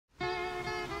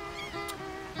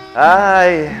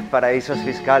¡Ay! Paraísos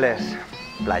fiscales,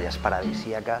 playas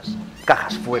paradisíacas,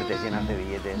 cajas fuertes llenas de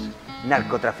billetes,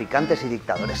 narcotraficantes y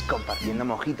dictadores compartiendo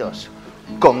mojitos,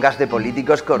 congas de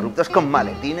políticos corruptos con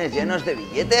maletines llenos de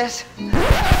billetes.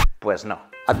 Pues no.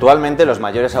 Actualmente los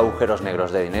mayores agujeros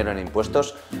negros de dinero en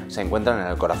impuestos se encuentran en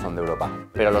el corazón de Europa,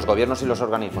 pero los gobiernos y los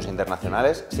organismos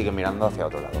internacionales siguen mirando hacia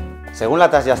otro lado. Según la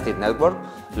Tax Justice Network,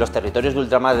 los territorios de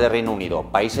ultramar de Reino Unido,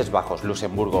 Países Bajos,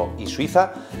 Luxemburgo y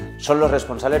Suiza son los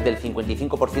responsables del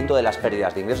 55% de las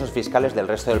pérdidas de ingresos fiscales del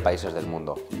resto de países del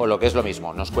mundo. O lo que es lo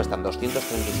mismo, nos cuestan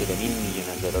 237.000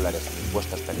 millones de dólares en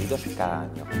impuestos perdidos cada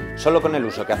año. Solo con el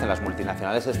uso que hacen las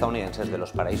multinacionales estadounidenses de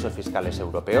los paraísos fiscales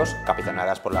europeos,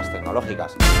 capitaneadas por las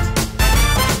tecnológicas,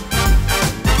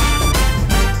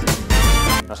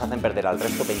 nos hacen perder al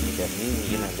resto 23.000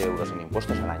 millones de euros en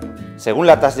impuestos al año. Según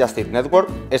la Tax Justice Network,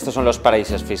 estos son los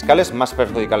paraísos fiscales más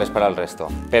perjudiciales para el resto.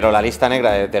 Pero la lista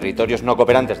negra de territorios no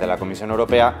cooperantes de la Comisión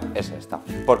Europea es esta.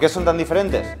 ¿Por qué son tan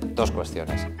diferentes? Dos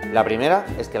cuestiones. La primera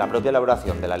es que la propia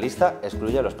elaboración de la lista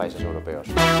excluye a los países europeos.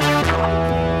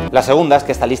 La segunda es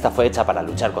que esta lista fue hecha para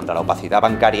luchar contra la opacidad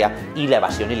bancaria y la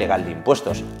evasión ilegal de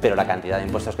impuestos, pero la cantidad de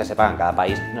impuestos que se paga en cada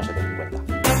país no se tiene en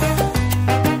cuenta.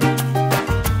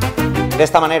 De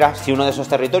esta manera, si uno de esos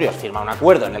territorios firma un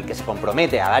acuerdo en el que se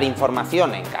compromete a dar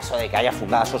información en caso de que haya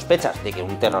fundadas sospechas de que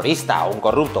un terrorista o un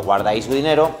corrupto guarda ahí su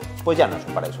dinero, pues ya no es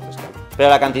un paraíso fiscal. Pero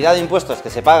la cantidad de impuestos que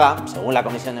se paga, según la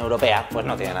Comisión Europea, pues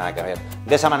no tiene nada que ver.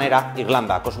 De esa manera,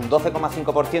 Irlanda, con un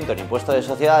 12,5% en impuesto de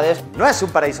sociedades, No es un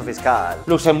paraíso fiscal.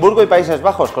 Luxemburgo y Países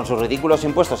Bajos, con sus ridículos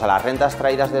impuestos a las rentas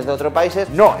traídas desde otros países,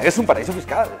 No es un paraíso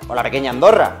fiscal. o la pequeña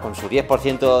Andorra, con su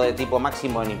 10% de tipo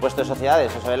máximo en impuesto de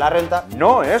sociedades o sobre la renta,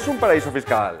 No es un paraíso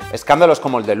fiscal. escándalos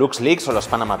como el de LuxLeaks o los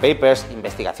Panama Papers,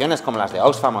 investigaciones como las de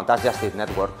Oxfam o Tax Justice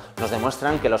Network, nos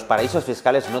demuestran que los paraísos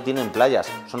fiscales no tienen playas,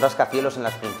 son rascacielos en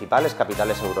las principales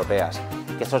capitales europeas,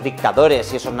 que esos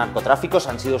dictadores y esos narcotráficos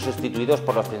han sido sustituidos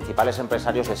por los principales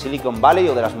empresarios de Silicon Valley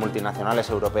o de las multinacionales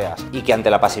europeas, y que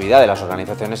ante la pasividad de las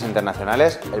organizaciones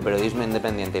internacionales, el periodismo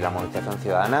independiente y la movilización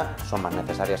ciudadana son más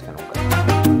necesarias que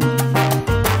nunca.